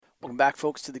Welcome back,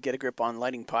 folks, to the Get a Grip on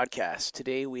Lighting podcast.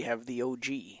 Today we have the OG,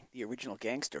 the original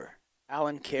gangster,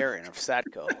 Alan Karen of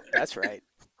Satco. That's right.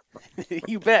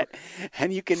 You bet.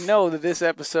 And you can know that this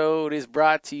episode is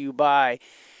brought to you by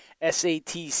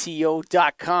SATCO.com.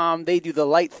 They do the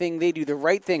light thing, they do the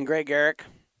right thing, Greg Eric.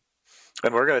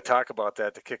 And we're going to talk about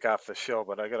that to kick off the show,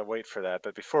 but I got to wait for that.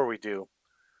 But before we do,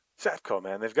 Satco,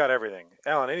 man, they've got everything.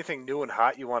 Alan, anything new and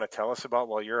hot you want to tell us about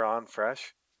while you're on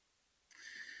fresh?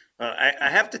 I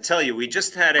have to tell you, we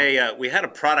just had we had a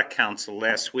product council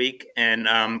last week, and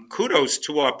kudos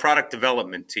to our product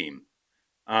development team.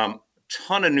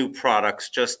 Ton of new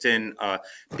products just in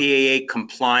BAA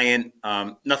compliant.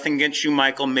 Nothing against you,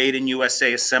 Michael. Made in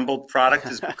USA assembled product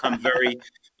has become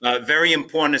very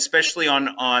important, especially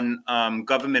on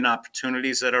government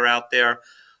opportunities that are out there.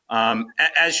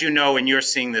 As you know, and you're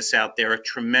seeing this out there, a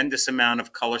tremendous amount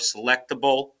of color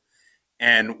selectable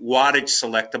and wattage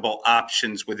selectable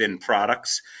options within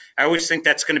products. I always think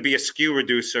that's going to be a SKU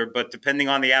reducer, but depending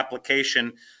on the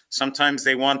application, sometimes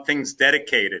they want things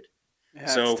dedicated. Yeah,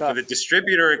 it's So for the tough.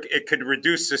 distributor, it could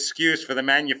reduce the SKUs. For the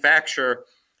manufacturer,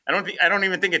 I don't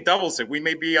even think it doubles it. We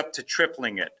may be up to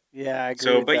tripling it. Yeah, I agree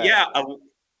So, with but that.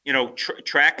 yeah,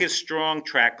 track is strong.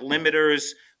 Track limiters,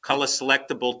 color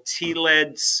selectable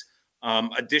TLEDs,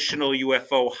 additional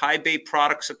UFO high bay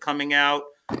products are coming out.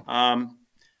 Um,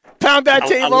 Pound that a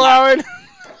table, lot, Alan.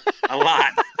 a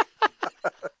lot.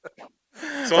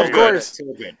 It's Of all Very good. good. course. It's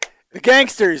all good. The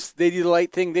gangsters, they do the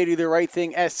right thing, they do the right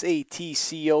thing,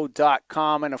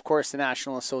 SATCO.com, and of course the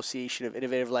National Association of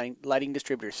Innovative Lighting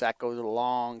Distributors. Satco is a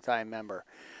long time member.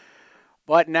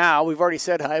 But now, we've already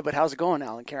said hi, but how's it going,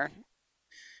 Alan Karen?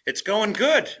 It's going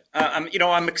good.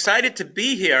 I'm excited to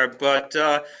be here, but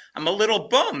I'm a little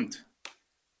bummed.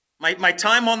 My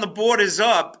time on the board is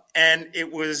up, and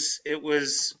it was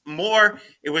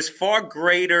far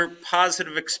greater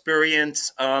positive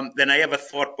experience than I ever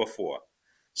thought before.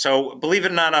 So believe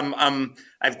it or not,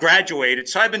 I've graduated.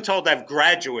 So I've been told I've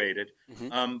graduated,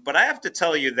 Mm-hmm. but I have to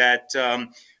tell you that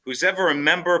who's ever a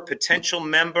member, potential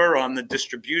member on the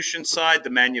distribution side, the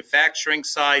manufacturing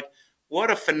side, what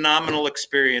a phenomenal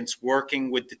experience working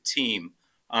with the team.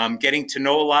 Getting to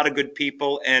know a lot of good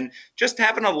people and just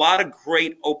having a lot of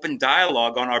great open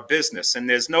dialogue on our business. And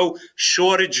there's no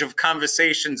shortage of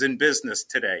conversations in business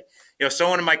today.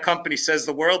 Someone in my company says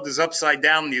the world is upside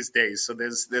down these days. So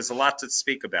there's a lot to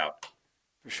speak about.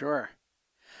 For sure.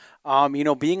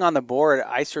 Being on the board,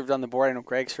 I served on the board. I know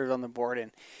Greg served on the board,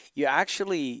 and you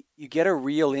get a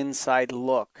real inside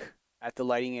look at the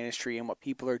lighting industry and what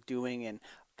people are doing, and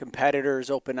competitors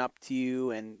open up to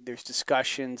you, and there's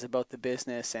discussions about the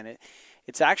business, and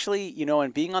it's actually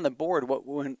and being on the board,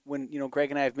 when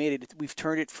Greg and I have made it, we've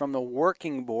turned it from the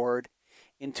working board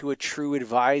into a true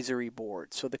advisory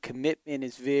board. So the commitment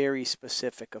is very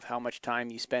specific of how much time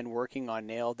you spend working on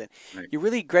Nailed. And Right. you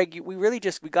really, Greg, we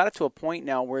got it to a point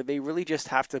now where they really just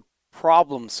have to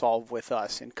problem solve with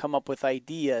us and come up with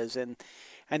ideas, and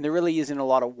there really isn't a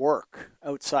lot of work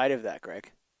outside of that,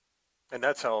 Greg. And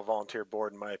that's how a volunteer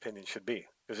board, in my opinion, should be.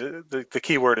 Because the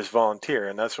key word is volunteer,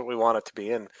 and that's what we want it to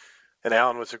be. And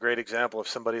Alan was a great example of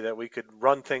somebody that we could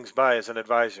run things by as an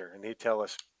advisor, and he'd tell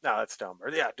us, "No, that's dumb," or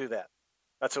 "Yeah, do that."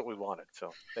 That's what we wanted.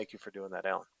 So thank you for doing that,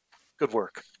 Alan. Good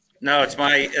work. No, it's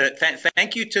my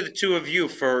thank you to the two of you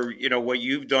for what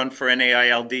you've done for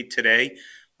NAILD today.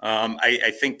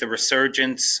 I think the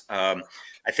resurgence, I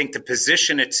think the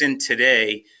position it's in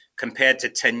today compared to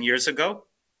 10 years ago,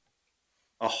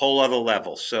 a whole other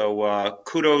level. So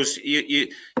kudos,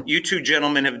 you two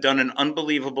gentlemen have done an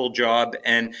unbelievable job.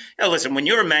 And listen, when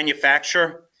you're a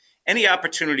manufacturer, any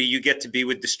opportunity you get to be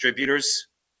with distributors,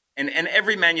 and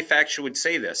every manufacturer would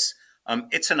say this,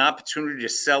 it's an opportunity to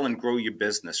sell and grow your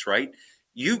business, right?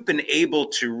 You've been able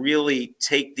to really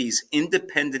take these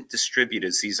independent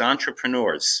distributors, these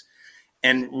entrepreneurs,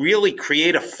 and really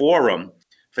create a forum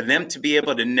for them to be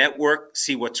able to network,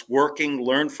 see what's working,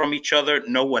 learn from each other,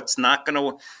 know what's not going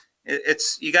to.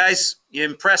 It's you guys. You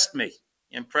impressed me.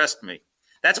 You impressed me.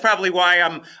 That's probably why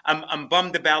I'm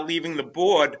bummed about leaving the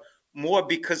board more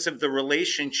because of the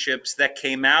relationships that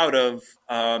came out of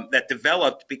that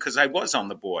developed because I was on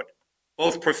the board,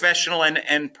 both professional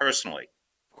and personally.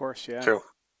 Of course, yeah. True.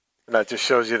 And that just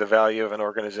shows you the value of an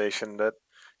organization that,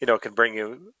 can bring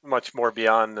you much more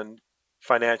beyond than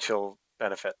financial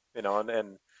benefit, and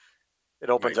it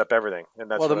opens Right. up everything. And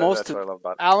Well, the most that's what I love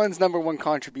about Alan's number one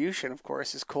contribution, of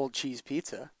course, is cold cheese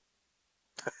pizza.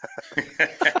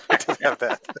 it. I did have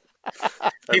that.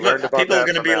 I people learned about people are that going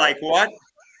to from be Alan. like, "What?"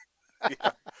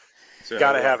 Yeah. So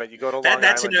Gotta have it. You go to that Long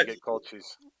that's an, Island, you get cold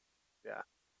cheese. Yeah.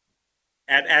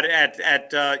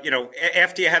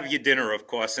 after you have your dinner, of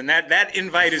course, and that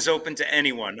invite is open to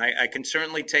anyone. I can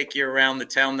certainly take you around the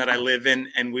town that I live in,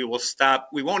 and we will stop.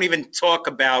 We won't even talk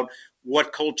about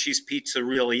what cold cheese pizza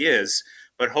really is,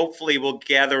 but hopefully we'll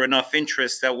gather enough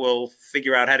interest that we'll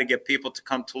figure out how to get people to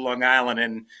come to Long Island,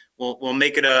 and we'll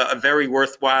make it a very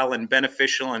worthwhile and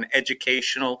beneficial and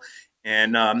educational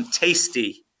and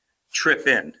tasty trip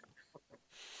in.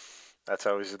 That's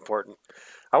always important.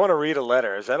 I want to read a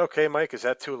letter. Is that okay, Mike? Is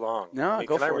that too long? No,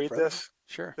 go can I for it, read brother. this?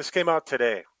 Sure. This came out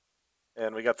today,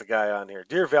 and we got the guy on here.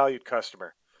 Dear valued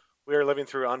customer, we are living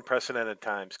through unprecedented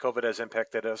times. COVID has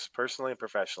impacted us personally and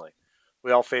professionally.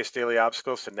 We all face daily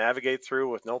obstacles to navigate through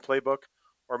with no playbook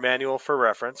or manual for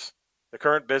reference. The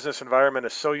current business environment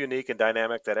is so unique and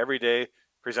dynamic that every day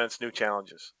presents new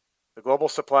challenges. The global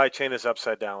supply chain is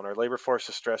upside down. Our labor force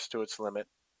is stressed to its limit.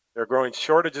 There are growing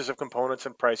shortages of components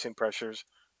and pricing pressures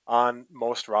on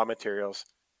most raw materials.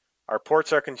 Our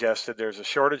ports are congested. There's a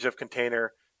shortage of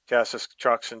container chassis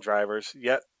trucks and drivers,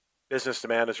 yet business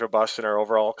demand is robust and our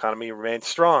overall economy remains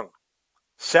strong.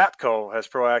 SATCO has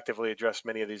proactively addressed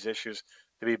many of these issues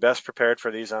to be best prepared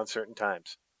for these uncertain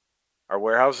times. Our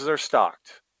warehouses are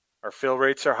stocked. Our fill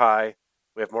rates are high.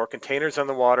 We have more containers on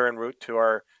the water en route to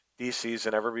our DCs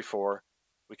than ever before.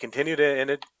 We continue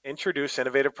to introduce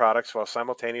innovative products while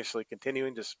simultaneously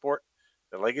continuing to support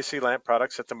the legacy lamp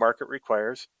products that the market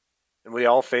requires. And we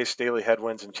all face daily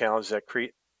headwinds and challenges that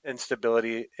create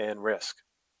instability and risk.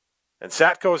 And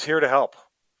SATCO is here to help.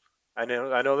 I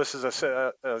know this is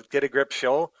a get a grip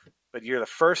show, but you're the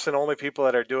first and only people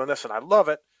that are doing this, and I love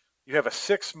it. You have a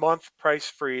 6-month price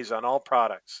freeze on all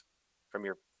products from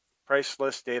your price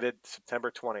list dated September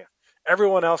 20th.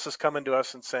 Everyone else is coming to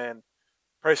us and saying,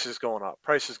 price is going up,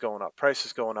 price is going up, price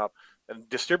is going up. And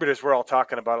distributors, we're all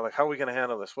talking about it, like, how are we going to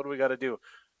handle this? What do we got to do?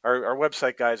 Our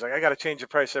website guys, like, I got to change the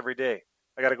price every day.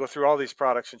 I got to go through all these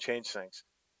products and change things.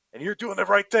 And you're doing the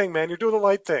right thing, man. You're doing the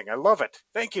right thing. I love it.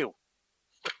 Thank you.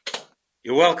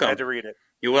 You're welcome. I had to read it.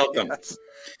 You're welcome. Yes.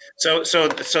 So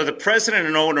the president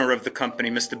and owner of the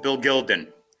company, Mr. Bill Gilden,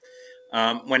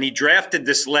 when he drafted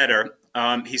this letter,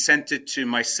 he sent it to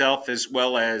myself as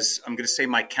well as, I'm going to say,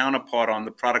 my counterpart on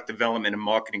the product development and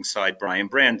marketing side, Brian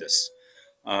Brandis.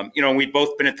 We've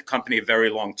both been at the company a very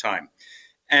long time.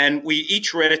 And we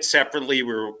each read it separately.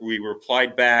 We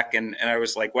replied back, and I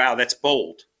was like, wow, that's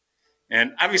bold.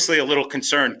 And obviously a little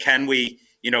concerned. Can we,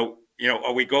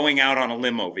 are we going out on a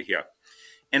limb over here?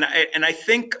 And I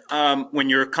think when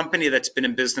you're a company that's been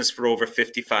in business for over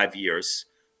 55 years,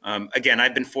 again,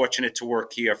 I've been fortunate to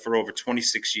work here for over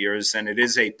 26 years, and it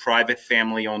is a private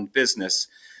family-owned business.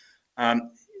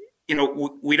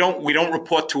 We don't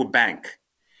report to a bank,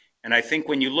 and I think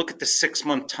when you look at the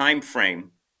 6-month time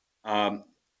frame,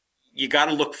 you got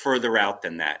to look further out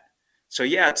than that. So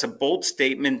yeah, it's a bold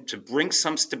statement to bring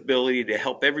some stability to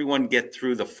help everyone get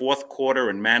through the fourth quarter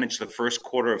and manage the first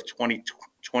quarter of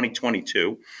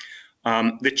 2022.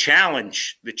 The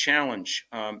challenge,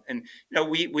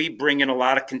 we bring in a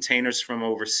lot of containers from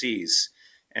overseas,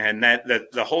 and that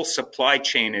the whole supply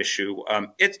chain issue,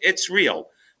 it's real.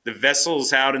 The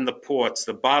vessels out in the ports,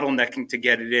 the bottlenecking to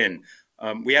get it in.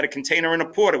 We had a container in a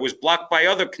port; it was blocked by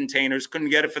other containers,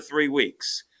 couldn't get it for 3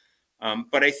 weeks.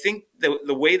 But I think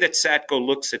the way that SATCO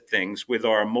looks at things with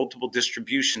our multiple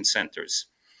distribution centers,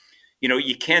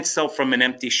 you can't sell from an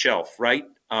empty shelf, right?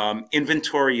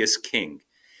 Inventory is king.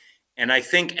 And I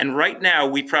think, and right now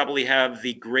we probably have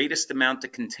the greatest amount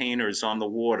of containers on the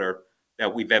water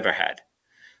that we've ever had.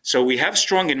 So we have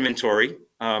strong inventory.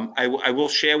 I will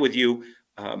share with you,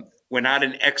 we're not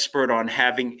an expert on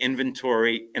having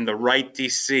inventory in the right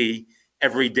DC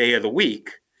every day of the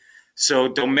week. So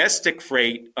domestic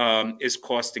freight is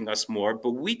costing us more,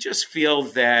 but we just feel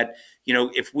that,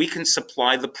 if we can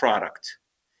supply the product,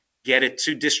 get it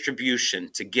to distribution,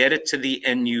 to get it to the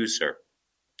end user,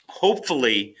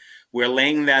 hopefully we're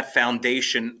laying that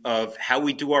foundation of how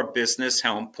we do our business,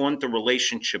 how important the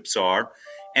relationships are,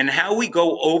 and how we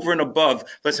go over and above.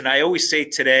 Listen, I always say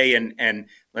today, and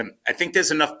I think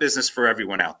there's enough business for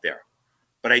everyone out there,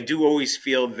 but I do always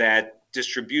feel that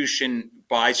distribution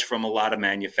buys from a lot of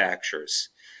manufacturers.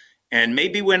 And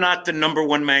maybe we're not the number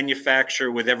one manufacturer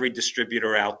with every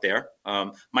distributor out there.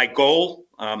 My goal,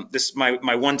 this is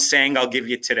my one saying I'll give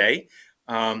you today.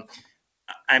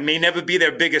 I may never be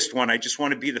their biggest one. I just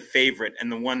want to be the favorite and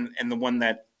the one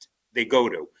that they go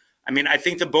to. I mean, I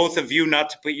think the both of you, not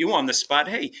to put you on the spot,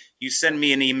 hey, you send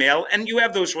me an email and you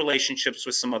have those relationships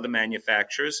with some other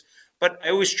manufacturers. But I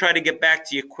always try to get back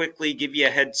to you quickly, give you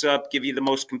a heads up, give you the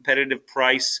most competitive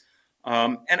price.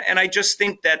 And I just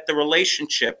think that the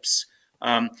relationships,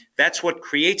 that's what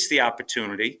creates the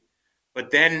opportunity.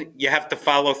 but then you have to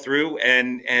follow through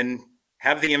and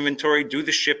have the inventory, do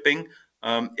the shipping.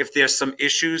 If there's some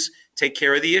issues, take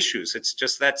care of the issues. It's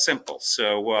just that simple.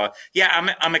 So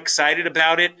I'm excited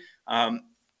about it.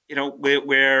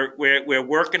 We're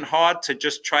working hard to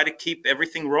just try to keep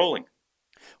everything rolling.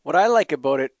 What I like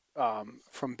about it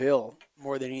from Bill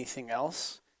more than anything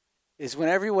else is when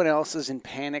everyone else is in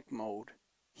panic mode,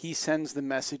 he sends the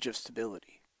message of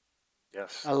stability.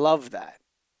 Yes. I love that.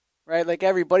 Right? Like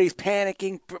everybody's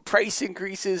panicking, price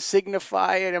increases,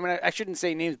 Signify it. I mean, I shouldn't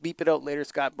say names, beep it out later,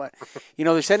 Scott, but,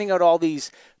 they're sending out all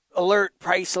these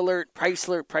price alert, price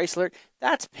alert, price alert.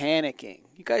 That's panicking.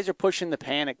 You guys are pushing the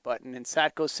panic button, and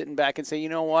Satco's sitting back and saying, you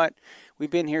know what?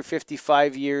 We've been here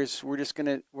 55 years. We're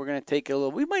gonna take it a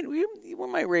little. We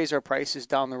might raise our prices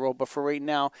down the road, but for right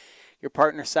now, your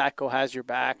partner Satco has your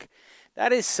back.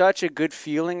 That is such a good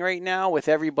feeling right now with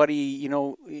everybody,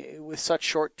 with such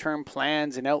short-term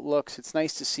plans and outlooks. It's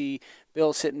nice to see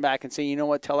Bill sitting back and saying, you know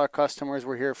what, tell our customers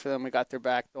we're here for them. We got their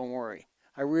back. Don't worry.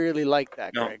 I really like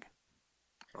that, No. Greg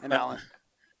and Alan.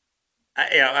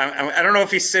 I don't know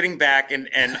if he's sitting back, and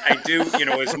I do,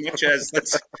 as much as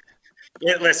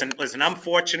listen. I'm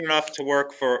fortunate enough to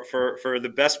work for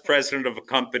the best president of a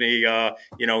company,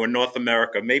 in North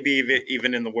America, maybe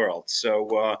even in the world.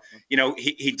 So,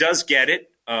 he does get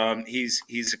it.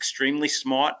 He's extremely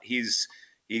smart. He's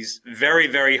very,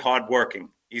 very hardworking.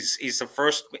 He's the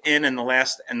first in and the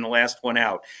last one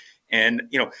out.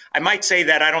 And, I might say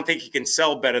that I don't think he can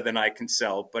sell better than I can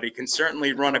sell, but he can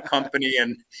certainly run a company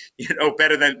and,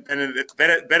 better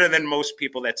than most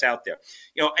people that's out there.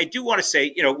 I do want to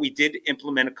say, we did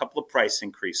implement a couple of price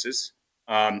increases.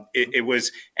 It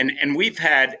was, and we've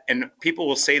had, and people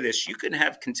will say this, you can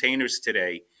have containers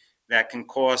today that can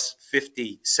cost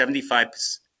 50, 75,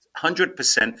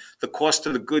 100% the cost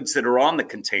of the goods that are on the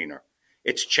container.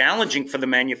 It's challenging for the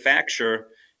manufacturer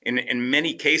in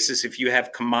many cases, if you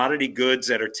have commodity goods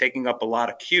that are taking up a lot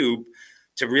of cube,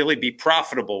 to really be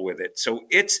profitable with it. So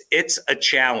it's a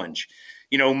challenge.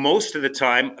 Most of the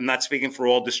time, I'm not speaking for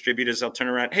all distributors. I'll turn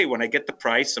around, hey, when I get the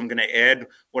price, I'm going to add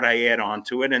what I add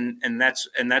onto it, and that's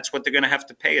what they're going to have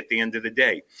to pay at the end of the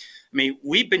day. I mean,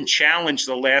 we've been challenged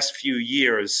the last few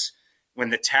years when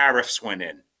the tariffs went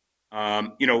in.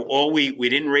 We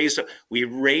didn't raise. We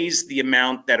raised the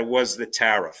amount that it was the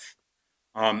tariff.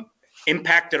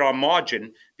 Impacted our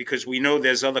margin because we know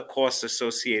there's other costs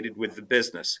associated with the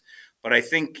business. But I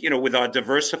think, with our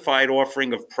diversified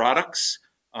offering of products,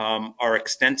 our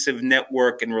extensive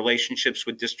network and relationships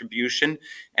with distribution,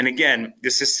 and again,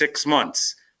 this is 6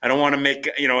 months. I don't want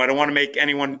to make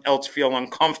anyone else feel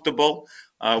uncomfortable.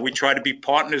 We try to be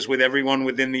partners with everyone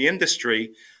within the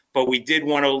industry, but we did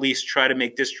want to at least try to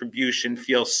make distribution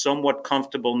feel somewhat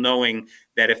comfortable knowing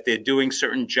that if they're doing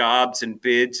certain jobs and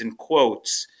bids and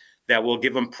quotes, that will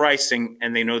give them pricing,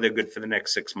 and they know they're good for the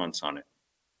next 6 months on it.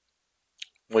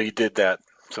 Well, you did that,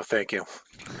 so thank you.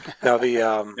 Now,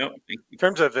 in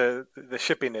terms of the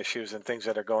shipping issues and things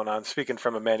that are going on, speaking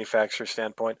from a manufacturer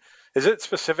standpoint, is it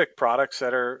specific products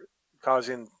that are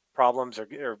causing problems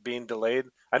or being delayed?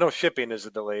 I know shipping is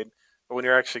delayed, but when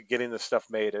you're actually getting the stuff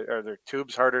made, are there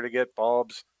tubes harder to get,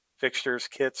 bulbs, fixtures,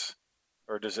 kits?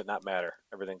 Or does it not matter?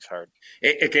 Everything's hard.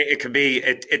 It could be.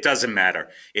 It doesn't matter.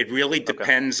 It really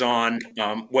depends on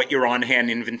what your on-hand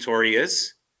inventory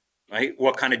is, right?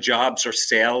 What kind of jobs or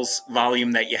sales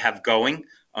volume that you have going,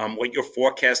 what your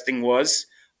forecasting was,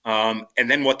 and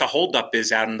then what the holdup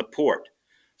is out in the port.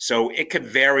 So it could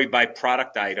vary by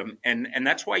product item, and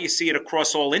that's why you see it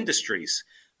across all industries.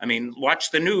 I mean,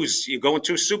 watch the news. You go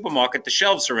into a supermarket, the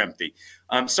shelves are empty.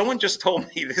 Someone just told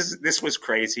me this was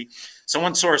crazy.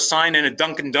 Someone saw a sign in a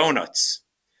Dunkin' Donuts.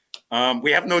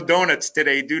 We have no donuts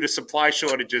today due to supply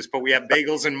shortages, but we have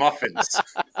bagels and muffins.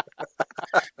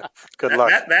 Good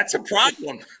luck. That's a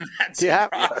problem. That's a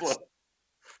problem.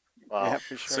 Wow. Yeah,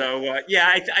 for sure. So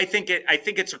I think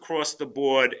it's across the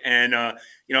board, and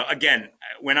again,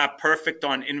 we're not perfect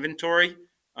on inventory.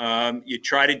 You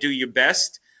try to do your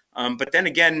best. But then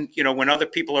again, when other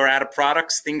people are out of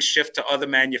products, things shift to other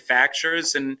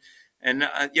manufacturers, and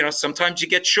sometimes you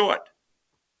get short.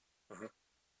 Mm-hmm.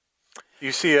 Do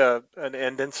you see an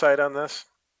end in sight on this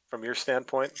from your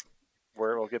standpoint,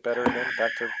 where it will get better again,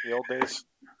 back to the old days?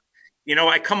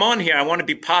 I come on here, I want to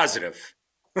be positive.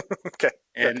 Okay.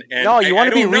 And no, you want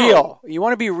to be real. You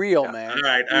want to be real, man. All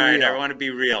right. I want to be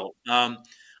real. I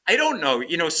don't know.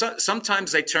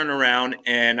 Sometimes I turn around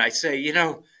and I say,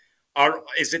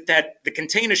 is it that the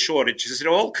container shortage? Is it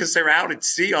all because they're out at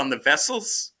sea on the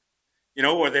vessels,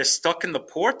 or they're stuck in the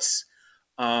ports?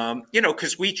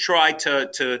 Because we tried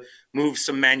to move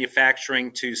some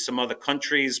manufacturing to some other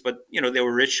countries, but there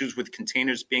were issues with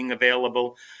containers being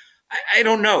available. I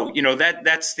don't know.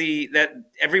 That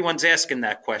everyone's asking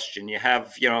that question. You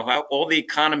have, all the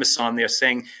economists on there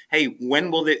saying, "Hey,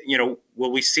 when will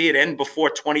we see it end before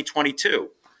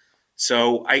 2022?"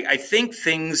 So I think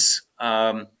things,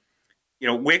 we're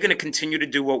going to continue to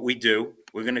do what we do.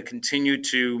 We're going to continue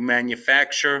to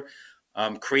manufacture,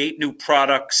 create new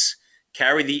products,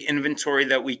 carry the inventory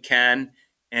that we can,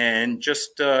 and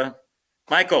just,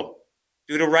 Michael,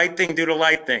 do the right thing, do the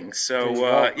light thing. There you So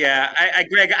go.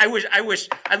 Greg,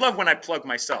 I love when I plug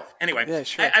myself. Anyway, Yeah,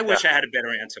 sure. I wish I had a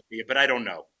better answer for you, but I don't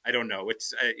know.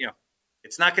 It's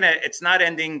it's not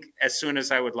ending as soon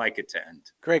as I would like it to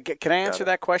end. Greg, can I Got answer it.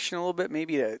 that question a little bit,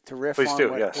 maybe to riff Please on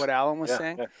do. Yes. what Alan was Yeah.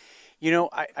 saying? Yeah.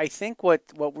 I think what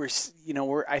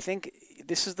I think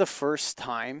this is the first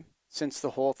time since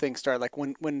the whole thing started. Like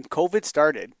when COVID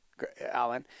started,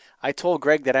 Alan, I told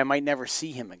Greg that I might never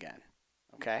see him again.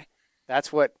 Okay,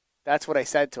 that's what I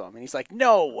said to him, and he's like,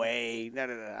 "No way!" No,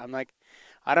 no, no. I'm like,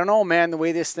 "I don't know, man. The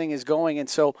way this thing is going," and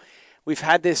so we've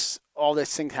had all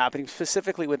this thing happening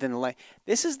specifically within the lane.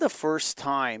 This is the first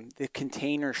time the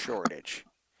container shortage.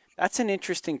 That's an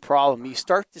interesting problem. You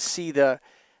start to see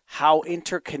how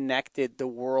interconnected the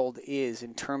world is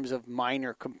in terms of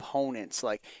minor components.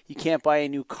 Like you can't buy a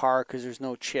new car because there's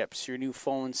no chips. Your new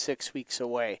phone's 6 weeks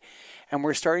away. And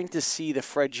we're starting to see the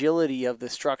fragility of the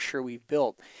structure we've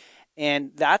built.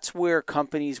 And that's where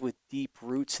companies with deep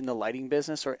roots in the lighting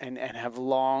business and have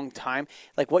long time,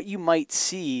 like what you might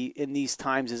see in these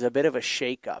times is a bit of a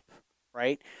shakeup,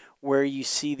 right? Where you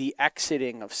see the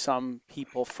exiting of some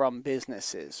people from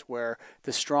businesses, where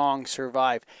the strong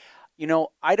survive.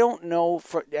 I don't know,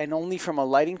 and only from a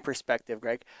lighting perspective,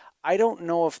 Greg, I don't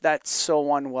know if that's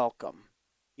so unwelcome.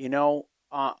 In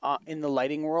the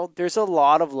lighting world, there's a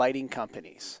lot of lighting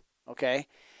companies, okay?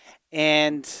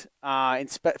 And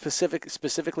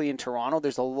specifically in Toronto,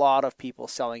 there's a lot of people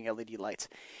selling LED lights.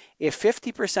 If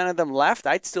 50% of them left,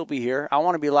 I'd still be here. I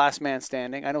want to be last man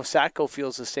standing. I know Satco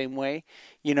feels the same way.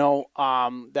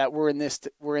 That we're in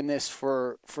this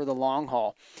for the long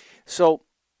haul. So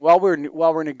while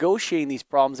we're negotiating these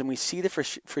problems and we see the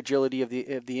fragility of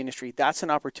the industry, that's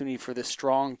an opportunity for the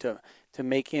strong to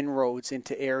make inroads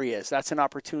into areas. That's an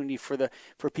opportunity for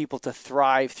people to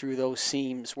thrive through those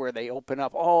seams where they open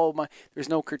up. Oh my, there's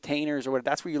no containers or what.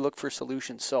 That's where you look for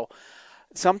solutions. So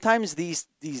sometimes these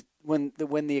when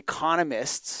the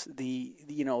economists, the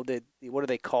what do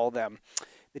they call them,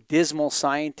 the dismal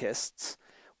scientists,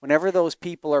 whenever those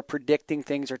people are predicting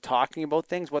things or talking about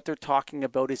things, what they're talking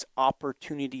about is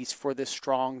opportunities for the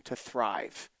strong to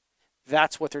thrive.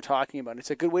 That's what they're talking about.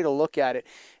 It's a good way to look at it,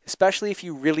 especially if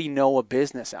you really know a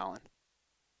business, Alan.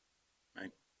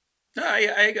 Right. No,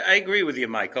 I agree with you,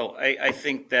 Michael. I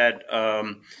think that I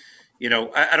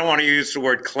don't want to use the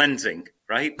word cleansing,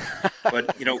 right?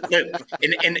 But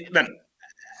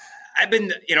I've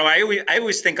been, I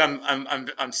always think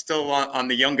I'm still on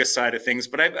the younger side of things,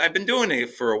 but I've been doing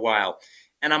it for a while,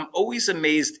 and I'm always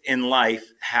amazed in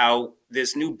life how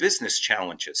there's new business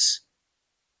challenges.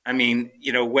 I mean,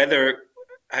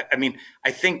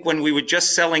 I think when we were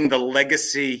just selling the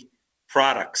legacy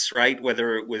products, right,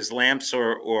 whether it was lamps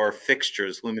or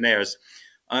fixtures, luminaires,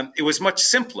 it was much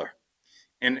simpler.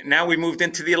 And now we moved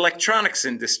into the electronics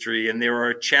industry, and there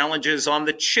are challenges on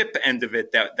the chip end of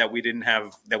it that we didn't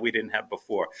have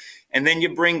before. And then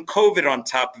you bring COVID on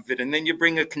top of it, and then you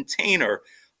bring a container,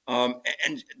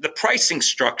 and the pricing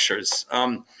structures.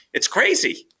 It's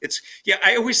crazy.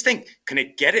 I always think, can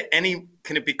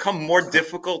it become more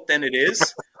difficult than it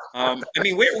is?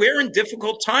 We're in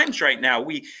difficult times right now.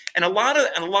 And a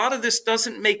lot of this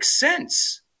doesn't make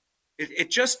sense. It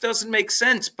just doesn't make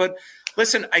sense. But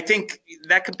listen, I think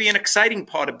that could be an exciting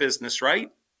part of business,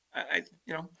 right?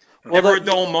 Well, Never a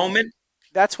dull moment.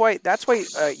 That's why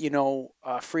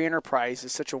free enterprise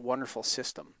is such a wonderful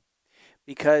system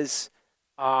because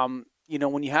when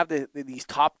you have these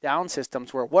top down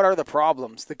systems where what are the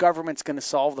problems, the government's going to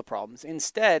solve the problems.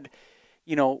 Instead,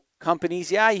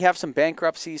 companies, yeah, you have some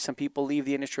bankruptcies, some people leave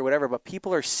the industry, whatever, but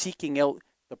people are seeking out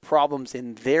the problems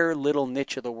in their little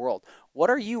niche of the world. What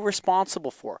are you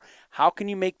responsible for? How can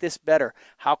you make this better?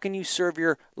 How can you serve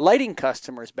your lighting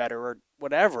customers better or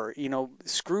whatever,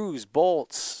 screws,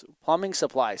 bolts, plumbing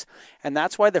supplies. And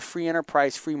that's why the free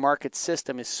enterprise, free market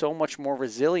system is so much more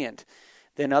resilient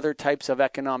than other types of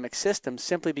economic systems,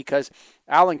 simply because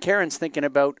Alan Caron's thinking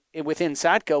about, within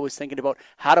Satco, is thinking about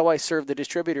how do I serve the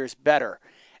distributors better?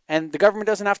 And the government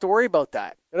doesn't have to worry about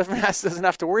that. The government doesn't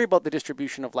have to worry about the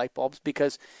distribution of light bulbs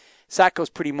because Satco's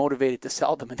pretty motivated to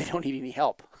sell them and they don't need any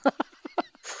help.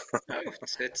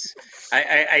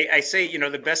 I say,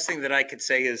 the best thing that I could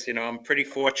say is, I'm pretty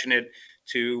fortunate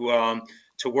to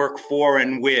work for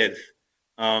and with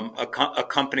a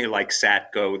company like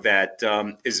Satco that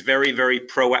is very, very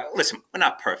proactive. Listen, we're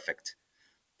not perfect,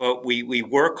 but we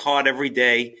work hard every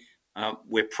day.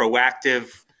 We're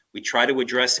proactive. We try to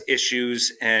address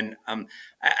issues. And I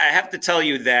have to tell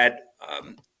you that,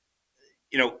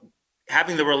 you know,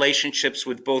 having the relationships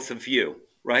with both of you,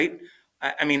 right?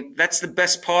 I mean, that's the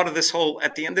best part of this whole,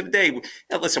 at the end of the day,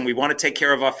 listen, we want to take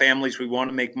care of our families. We want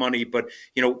to make money, but,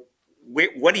 you know,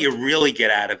 what do you really get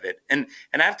out of it? And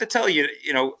I have to tell you,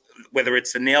 you know, whether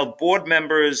it's the nailed board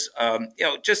members, you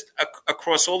know, just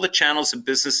across all the channels of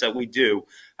business that we do,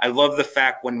 I love the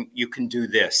fact when you can do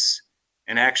this.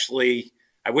 And actually,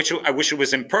 I wish it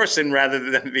was in person rather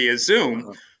than via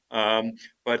Zoom.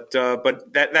 But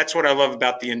that's what I love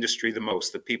about the industry the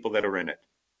most, the people that are in it.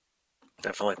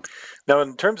 Definitely. Now,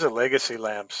 in terms of legacy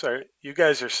lamps, you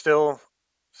guys are still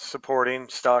supporting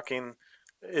stocking?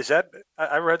 Is that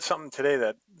I read something today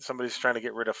that somebody's trying to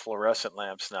get rid of fluorescent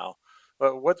lamps now.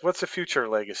 But what's the future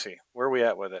of legacy? Where are we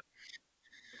at with it?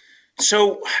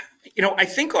 So, you know, I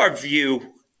think our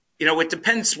view, you know, it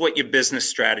depends what your business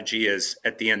strategy is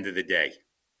at the end of the day.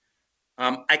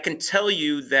 I can tell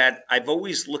you that I've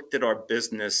always looked at our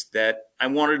business that I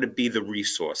wanted to be the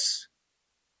resource.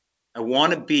 I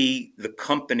want to be the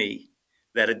company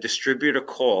that a distributor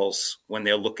calls when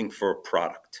they're looking for a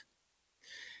product.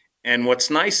 And what's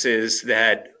nice is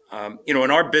that, you know,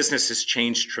 and our business has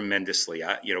changed tremendously.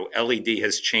 You know, LED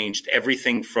has changed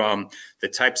everything from the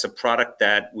types of product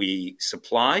that we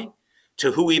supply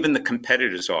to who even the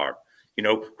competitors are. You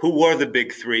know, who are the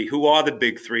big three? Who are the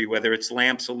big three, whether it's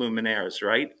lamps or luminaires,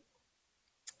 right?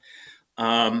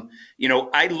 You know,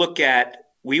 I look at,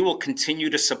 we will continue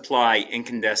to supply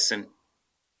incandescent,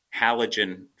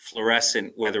 halogen,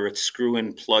 fluorescent, whether it's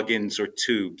screw-in plug-ins or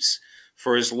tubes,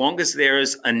 for as long as there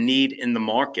is a need in the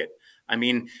market. I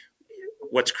mean,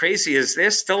 what's crazy is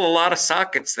there's still a lot of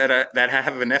sockets that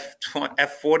have an F40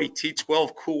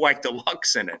 T12 Cool White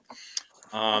Deluxe in it.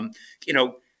 You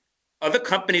know, other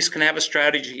companies can have a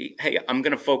strategy. Hey, I'm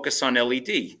going to focus on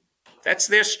LED. That's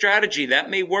their strategy. That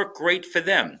may work great for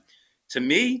them. To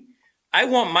me, I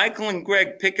want Michael and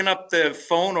Greg picking up the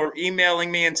phone or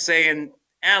emailing me and saying,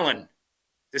 Alan,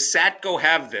 does Satco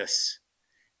have this?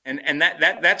 And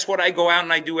that's what I go out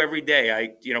and I do every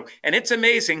day. You know, and it's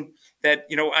amazing that,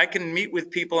 you know, I can meet with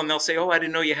people and they'll say, "Oh, I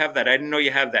didn't know you have that. I didn't know you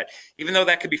have that." Even though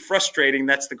that could be frustrating,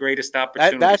 that's the greatest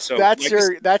opportunity. That's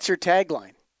your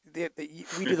tagline.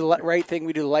 We do the right thing.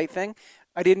 We do the light thing.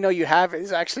 I didn't know you have it.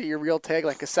 Is actually your real tagline.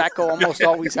 Like Satco almost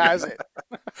always has it.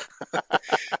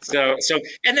 So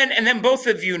and then both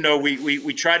of you know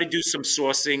we try to do some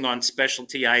sourcing on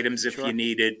specialty items if you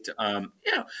need it.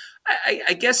 You know,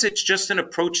 I guess it's just an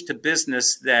approach to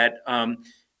business that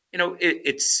you know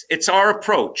it's our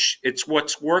approach. It's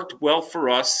what's worked well for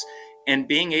us, and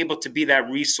being able to be that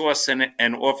resource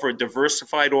and offer a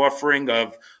diversified offering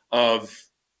of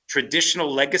traditional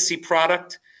legacy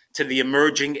product to the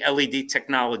emerging LED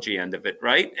technology end of it,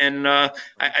 right? And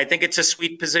I think it's a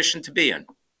sweet position to be in.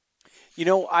 You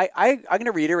know, I'm going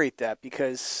to reiterate that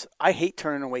because I hate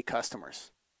turning away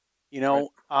customers. You know,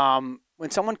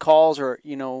 when someone calls or,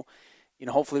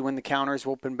 hopefully when the counters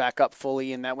open back up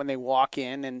fully and that when they walk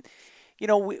in and, you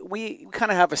know, we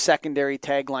kind of have a secondary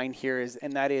tagline here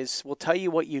and that is, we'll tell you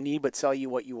what you need, but sell you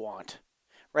what you want.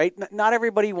 Right? Not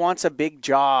everybody wants a big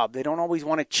job. They don't always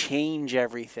want to change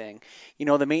everything. You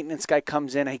know, the maintenance guy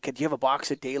comes in. Hey, could you have a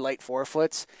box of daylight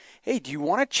 4-foots? Hey, do you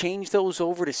want to change those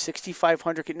over to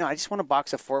 6,500? No, I just want a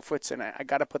box of 4-foots, and I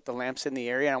got to put the lamps in the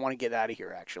area, and I want to get out of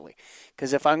here, actually.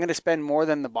 Because if I'm going to spend more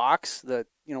than the box, the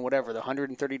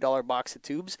 $130 box of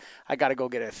tubes, I got to go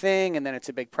get a thing, and then it's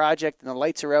a big project, and the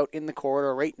lights are out in the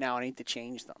corridor right now, and I need to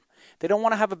change them. They don't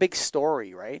want to have a big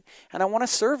story, right? And I want to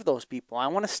serve those people. I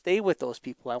want to stay with those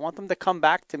people. I want them to come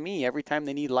back to me every time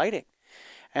they need lighting.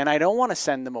 And I don't want to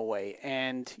send them away.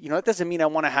 And, that doesn't mean I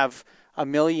want to have a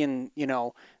million,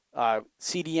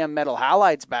 CDM metal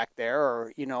halides back there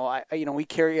or, we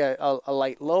carry a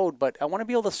light load, but I want to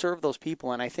be able to serve those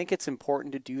people. And I think it's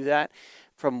important to do that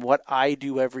from what I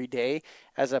do every day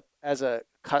as a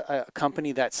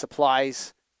company that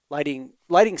supplies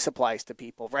lighting supplies to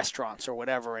people, restaurants or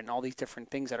whatever, and all these different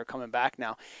things that are coming back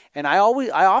now. And I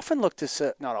often look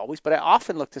to, not always, but I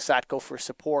often look to Satco for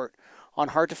support on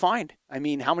hard to find. I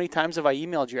mean, how many times have I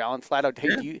emailed you, Alan, flat out,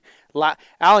 hey,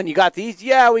 Alan, you got these?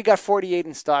 Yeah, we got 48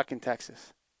 in stock in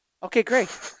Texas. Okay, great.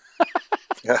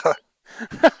 Yeah.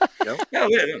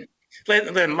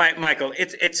 Michael,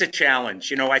 it's a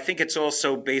challenge. I think it's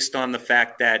also based on the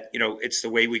fact that, it's the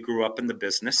way we grew up in the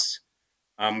business.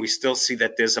 We still see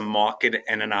that there's a market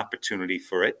and an opportunity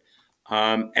for it.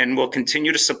 And we'll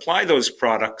continue to supply those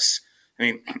products. I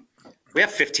mean, we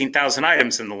have 15,000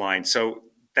 items in the line. So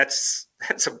that's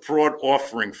a broad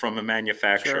offering from a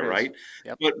manufacturer, Sure it is. right?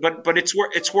 Yep. But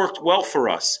it's worked well for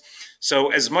us.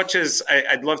 So as much as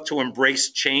I'd love to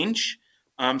embrace change,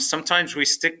 sometimes we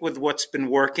stick with what's been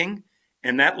working,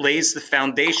 and that lays the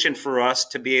foundation for us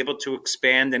to be able to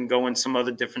expand and go in some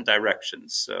other different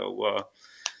directions. So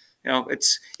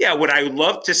it's would I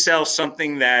love to sell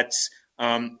something that's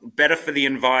better for the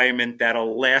environment,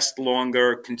 that'll last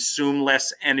longer, consume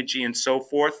less energy, and so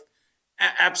forth?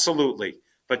 Absolutely.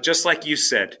 But just like you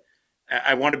said,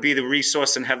 I want to be the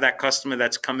resource and have that customer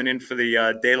that's coming in for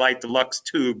the Daylight Deluxe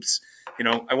tubes.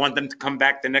 I want them to come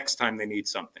back the next time they need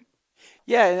something.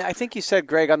 Yeah, and I think you said,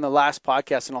 Greg, on the last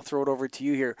podcast, and I'll throw it over to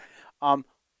you here.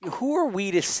 Who are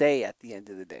we to say at the end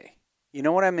of the day? You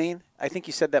know what I mean? I think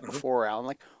you said that before, Alan.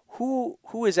 Like, who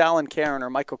is Alan Caron or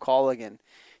Michael Colligan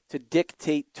to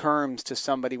dictate terms to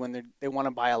somebody when they want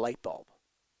to buy a light bulb?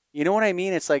 You know what I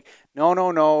mean? It's like,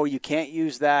 no, you can't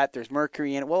use that. There's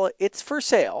mercury in it. Well, it's for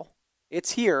sale.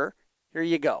 It's here. Here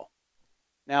you go.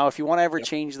 Now, if you want to ever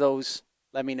change those,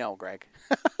 let me know, Greg.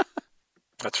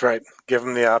 That's right. Give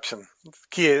them the option.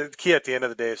 Key at the end of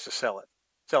the day is to sell it.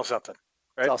 Sell something,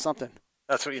 right? Sell something.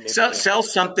 That's what you need to do. Sell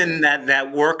something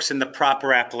that works in the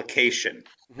proper application.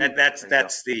 That's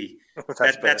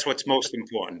what's most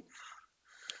important.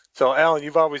 So, Alan,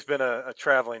 you've always been a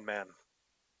traveling man,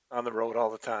 on the road all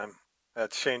the time.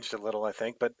 That's changed a little, I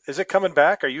think. But is it coming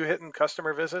back? Are you hitting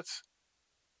customer visits?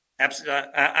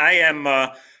 Absolutely. I am.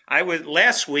 I was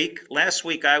last week. Last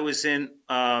week I was in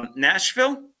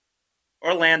Nashville,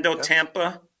 Orlando,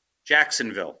 Tampa,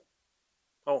 Jacksonville.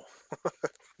 Oh,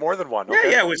 more than one.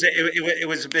 Okay. Yeah. It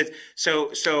was a bit.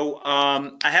 So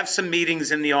I have some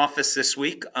meetings in the office this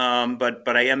week,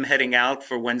 but I am heading out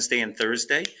for Wednesday and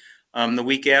Thursday. The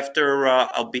week after,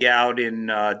 I'll be out in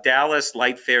Dallas,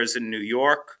 Light Fairs in New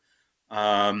York.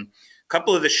 A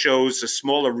couple of the shows, the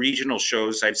smaller regional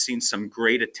shows, I've seen some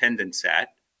great attendance at.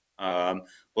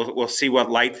 We'll see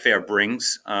what Light Fair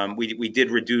brings. We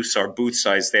did reduce our booth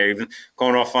size there, even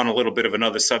going off on a little bit of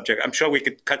another subject. I'm sure we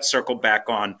could circle back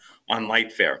on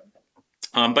Light Fair.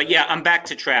 But yeah, I'm back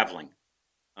to traveling.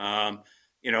 I'm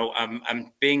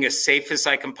being as safe as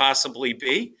I can possibly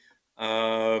be.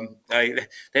 There's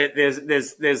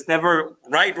never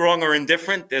right, wrong, or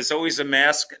indifferent. There's always a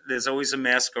mask. There's always a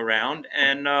mask around,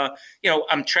 and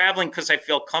I'm traveling because I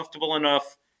feel comfortable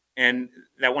enough, and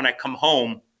that when I come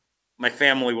home, my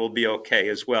family will be okay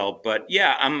as well. But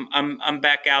yeah, I'm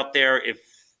back out there,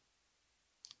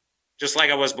 just like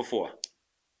I was before.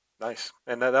 Nice.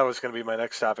 And that was going to be my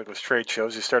next topic, was trade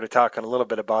shows. You started talking a little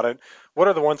bit about it. What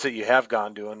are the ones that you have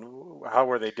gone to, and how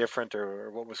were they different,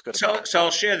 or what was good about it? So I'll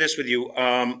share this with you.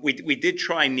 We did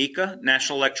try NECA,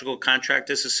 National Electrical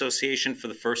Contractors Association, for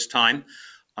the first time.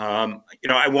 I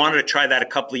wanted to try that a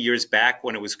couple of years back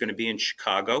when it was going to be in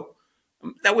Chicago.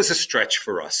 That was a stretch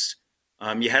for us.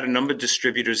 You had a number of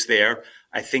distributors there.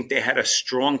 I think they had a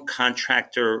strong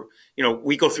contractor.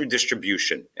 We go through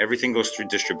distribution. Everything goes through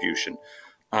distribution.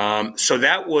 So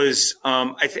that was,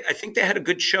 I think they had a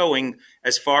good showing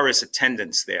as far as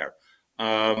attendance there.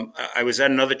 I was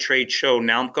at another trade show,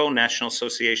 NALMCO, National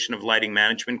Association of Lighting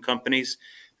Management Companies.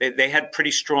 They had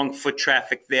pretty strong foot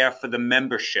traffic there for the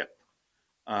membership.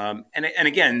 And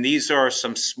again, these are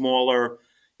some smaller,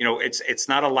 it's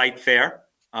not a light fair.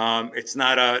 It's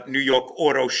not a New York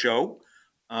auto show.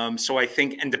 So I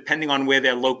think, and depending on where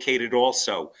they're located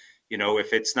also,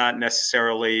 if it's not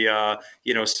necessarily,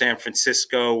 San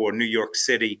Francisco or New York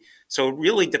City. So it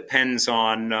really depends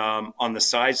on the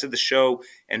size of the show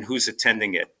and who's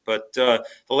attending it. But the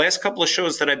last couple of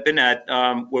shows that I've been at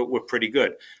were pretty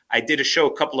good. I did a show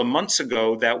a couple of months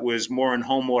ago that was more in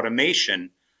home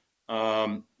automation.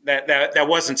 That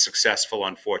wasn't successful,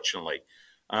 unfortunately.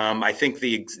 I think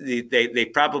they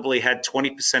probably had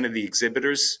 20% of the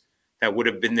exhibitors that would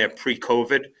have been there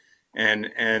pre-COVID.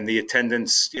 And the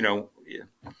attendance,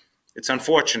 it's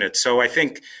unfortunate. So I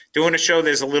think doing a show,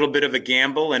 there's a little bit of a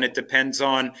gamble, and it depends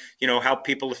on, how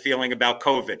people are feeling about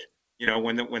COVID,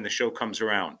 when the show comes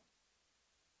around.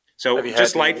 So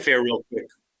just Light Fair real quick.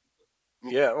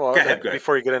 Yeah, well, Go ahead.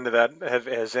 Before you get into that,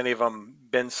 has any of them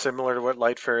been similar to what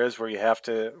Light Fair is, where you have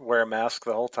to wear a mask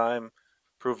the whole time,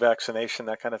 prove vaccination,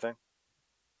 that kind of thing?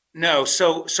 No.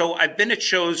 So I've been at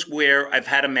shows where I've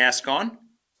had a mask on.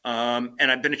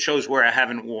 And I've been at shows where I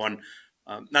haven't worn.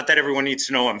 Not that everyone needs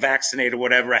to know I'm vaccinated or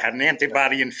whatever. I had an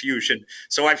antibody infusion,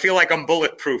 so I feel like I'm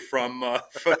bulletproof for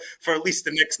at least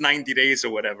the next 90 days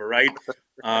or whatever, right?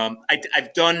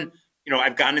 I've done,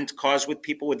 I've gotten into cars with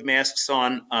people with masks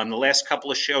on. The last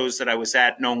couple of shows that I was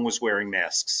at, no one was wearing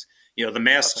masks. The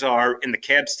masks are in the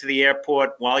cabs to the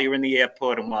airport, while you're in the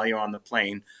airport, and while you're on the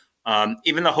plane.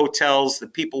 Even the hotels, the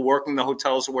people working the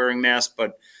hotels are wearing masks.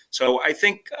 But so I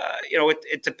think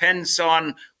it depends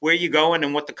on where you're going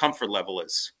and what the comfort level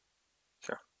is.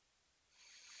 Sure.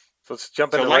 So let's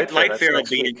jump So into Light Fair.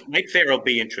 That's next week. Light Fair will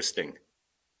be interesting.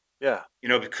 Yeah.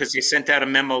 Because they sent out a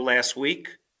memo last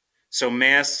week. So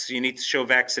masks, you need to show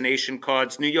vaccination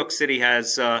cards. New York City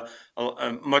has a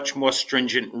much more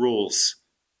stringent rules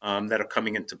that are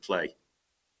coming into play.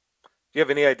 Do you have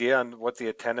any idea on what the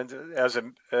attendance as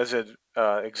an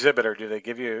exhibitor? Do they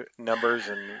give you numbers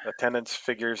and attendance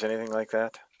figures, anything like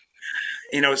that?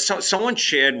 Someone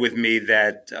shared with me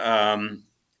that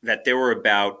that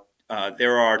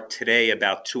there are today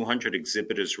about 200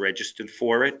 exhibitors registered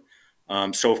for it.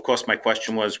 So of course my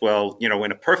question was, well,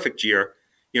 in a perfect year,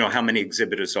 how many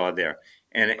exhibitors are there?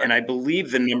 And I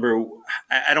believe the number.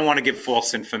 I don't want to give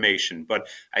false information, but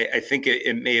I think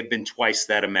it may have been twice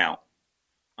that amount.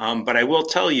 But I will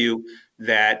tell you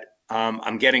that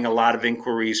I'm getting a lot of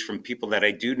inquiries from people that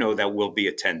I do know that will be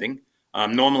attending.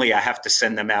 Normally, I have to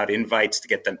send them out invites to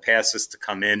get them passes to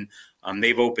come in.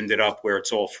 They've opened it up where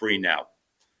it's all free now.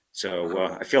 So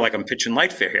I feel like I'm pitching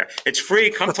Light Fair here. It's free.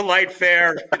 Come to Light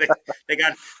Fair. They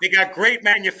got great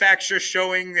manufacturers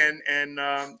showing and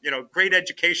great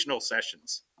educational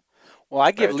sessions. Well,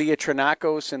 I give Leah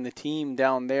Tranakos and the team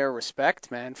down there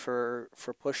respect, man, for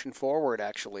pushing forward,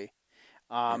 actually.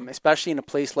 Especially in a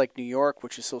place like New York,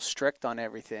 which is so strict on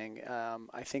everything.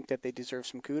 I think that they deserve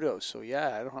some kudos. So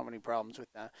yeah, I don't have any problems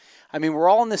with that. I mean, we're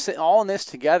all in this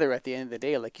together at the end of the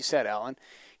day, like you said, Alan.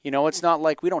 It's not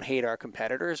like we don't hate our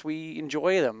competitors. We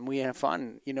enjoy them. We have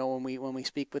fun, when we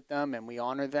speak with them and we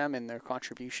honor them and their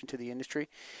contribution to the industry.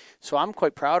 So I'm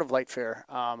quite proud of Light Fair.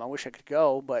 I wish I could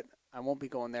go, but I won't be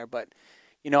going there. But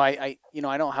I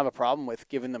don't have a problem with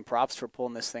giving them props for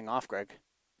pulling this thing off, Greg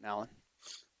and Alan.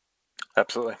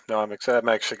 Absolutely. No, I'm excited. I'm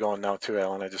actually going now too,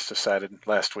 Alan. I just decided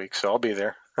last week, so I'll be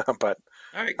there. But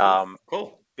all right,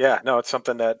 cool. Yeah, no, it's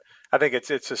something that I think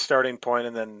it's a starting point,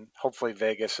 and then hopefully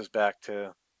Vegas is back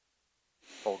to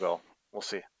full go. We'll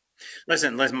see.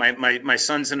 Listen. My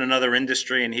son's in another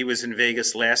industry, and he was in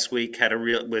Vegas last week.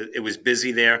 It was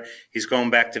busy there. He's going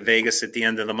back to Vegas at the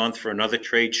end of the month for another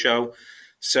trade show.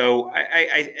 So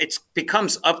it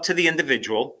becomes up to the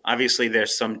individual. Obviously,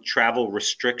 there's some travel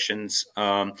restrictions,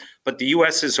 but the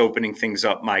U.S. is opening things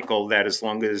up, Michael. That as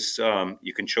long as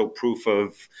you can show proof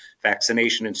of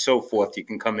vaccination and so forth, you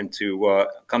can come into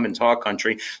our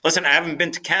country. Listen, I haven't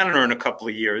been to Canada in a couple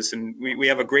of years, and we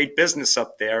have a great business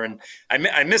up there, and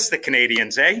I miss the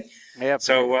Canadians, eh? Yeah.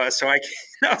 So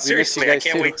seriously, I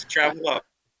can't wait to travel up.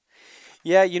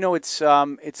 Yeah, it's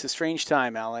a strange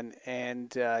time, Alan,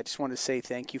 and I just want to say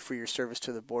thank you for your service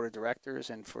to the board of directors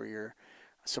and for your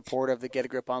support of the Get a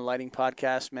Grip on Lighting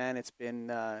podcast, man. It's been,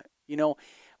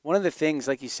 one of the things,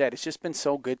 like you said, it's just been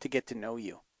so good to get to know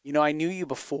you. I knew you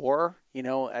before,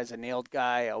 as a Nailed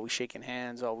guy, always shaking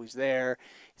hands, always there,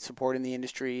 supporting the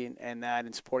industry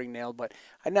and supporting Nailed. But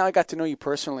now I got to know you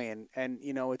personally, and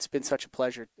it's been such a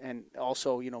pleasure. And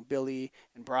also, Billy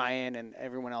and Brian and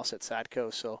everyone else at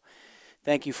Sadco. So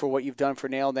thank you for what you've done for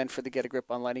Nailed and for the Get a Grip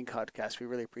on Lighting podcast. We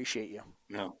really appreciate you.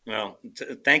 No, well,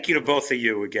 thank you to both of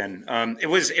you again. It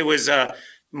was.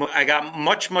 I got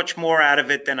much more out of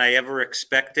it than I ever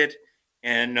expected.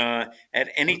 And at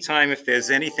any time, if there's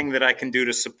anything that I can do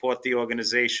to support the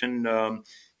organization,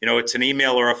 it's an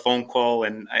email or a phone call.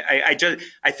 And I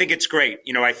think it's great.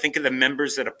 I think of the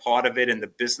members that are part of it and the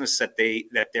business that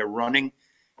they're running,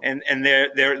 and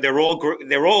they're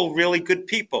all really good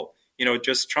people.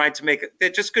 Just trying to make it. They're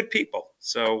just good people.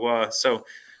 So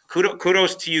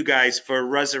kudos to you guys for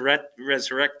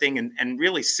resurrecting and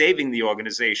really saving the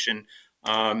organization.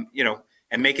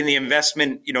 And making the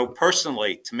investment,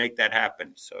 personally to make that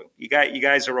happen. So you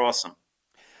guys are awesome.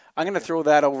 I'm going to throw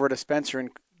that over to Spencer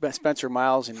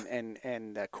Miles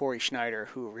and Corey Schneider,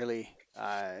 who really,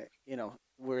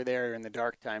 were there in the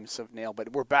dark times of Nailed,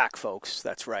 but we're back, folks.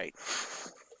 That's right.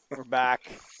 We're back.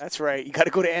 That's right. You got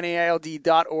to go to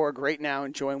NAILD.org right now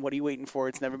and join. What are you waiting for?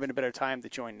 It's never been a better time to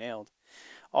join Nailed.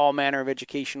 All manner of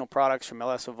educational products from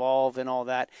LS Evolve and all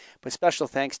that. But special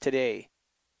thanks today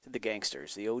to the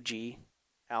gangsters, the OG,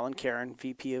 Alan Caron,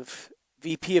 VP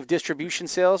of Distribution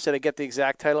Sales. Did I get the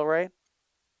exact title right?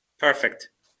 Perfect.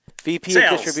 VP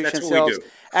Sales, of Distribution Sales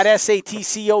at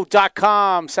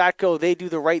satco.com. Satco, they do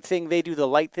the right thing. They do the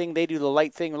light thing. They do the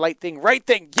right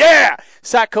thing. Yeah!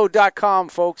 Satco.com,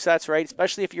 folks. That's right.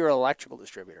 Especially if you're an electrical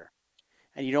distributor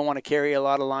and you don't want to carry a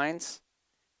lot of lines,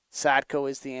 Satco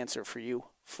is the answer for you.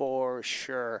 For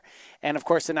sure. And, of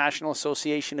course, the National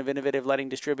Association of Innovative Lighting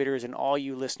Distributors and all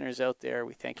you listeners out there,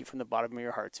 we thank you from the bottom of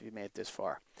your hearts if you made it this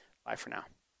far. Bye for now.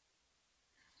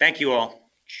 Thank you all.